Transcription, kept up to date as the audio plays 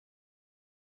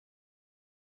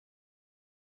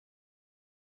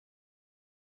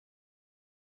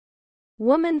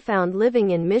Woman found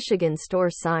living in Michigan. Store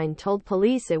sign told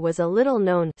police it was a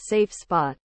little-known, safe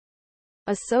spot.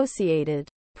 Associated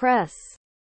Press.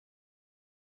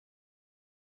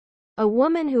 A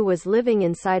woman who was living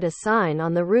inside a sign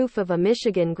on the roof of a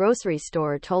Michigan grocery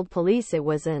store told police it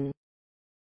was an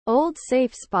old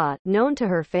safe spot, known to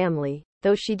her family,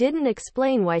 though she didn't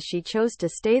explain why she chose to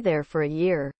stay there for a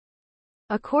year.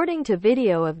 According to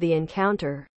video of the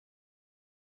encounter,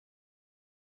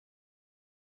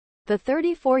 the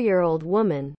 34-year-old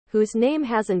woman, whose name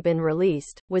hasn't been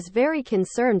released, was very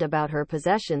concerned about her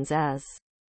possessions as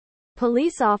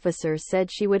police officers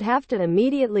said she would have to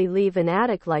immediately leave an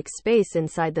attic-like space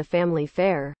inside the family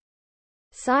fare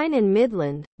sign in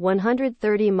Midland,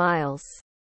 130 miles,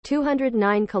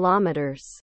 209 kilometers,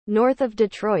 north of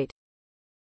Detroit.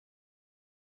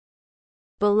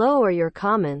 Below are your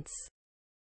comments.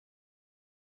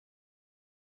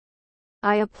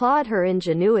 I applaud her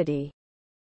ingenuity.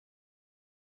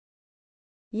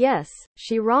 Yes,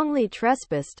 she wrongly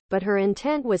trespassed, but her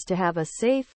intent was to have a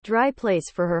safe, dry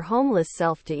place for her homeless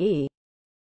self to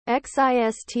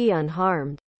exist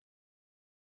unharmed.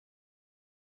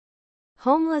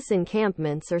 Homeless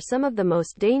encampments are some of the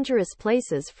most dangerous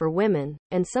places for women,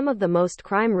 and some of the most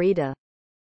crime-ridden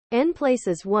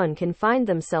places one can find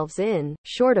themselves in,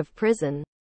 short of prison.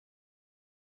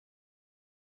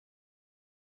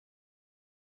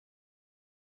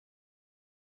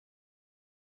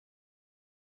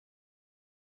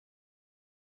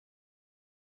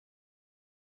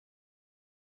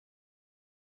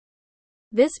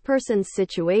 This person's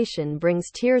situation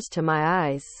brings tears to my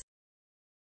eyes.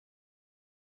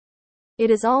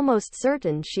 It is almost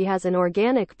certain she has an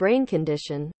organic brain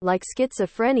condition, like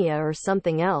schizophrenia or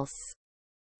something else.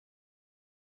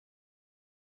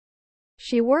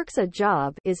 She works a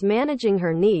job, is managing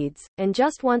her needs, and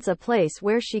just wants a place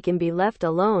where she can be left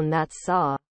alone that's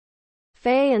safe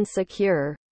and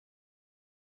secure.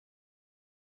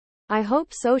 I hope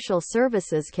social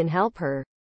services can help her.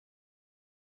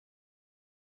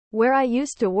 Where I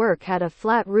used to work had a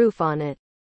flat roof on it.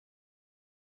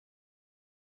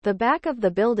 The back of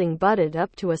the building butted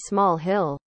up to a small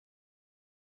hill.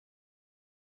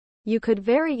 You could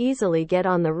very easily get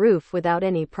on the roof without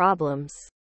any problems.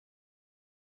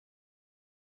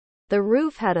 The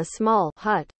roof had a small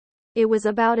hut. It was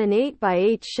about an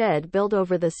 8x8 shed built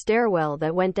over the stairwell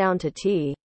that went down to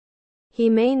the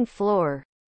main floor.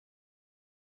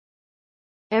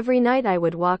 Every night I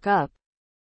would walk up.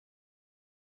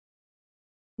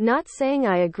 Not saying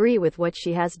I agree with what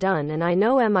she has done, and I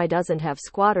know MI doesn't have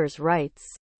squatters' rights.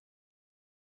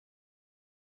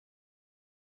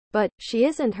 But she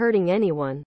isn't hurting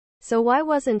anyone. So why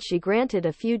wasn't she granted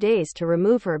a few days to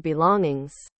remove her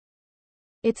belongings?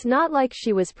 It's not like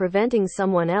she was preventing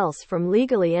someone else from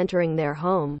legally entering their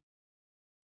home.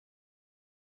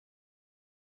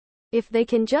 If they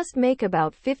can just make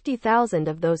about 50,000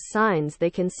 of those signs, they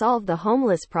can solve the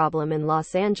homeless problem in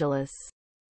Los Angeles.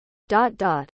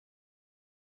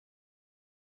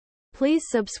 Please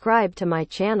subscribe to my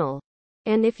channel.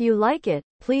 And if you like it,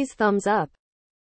 please thumbs up.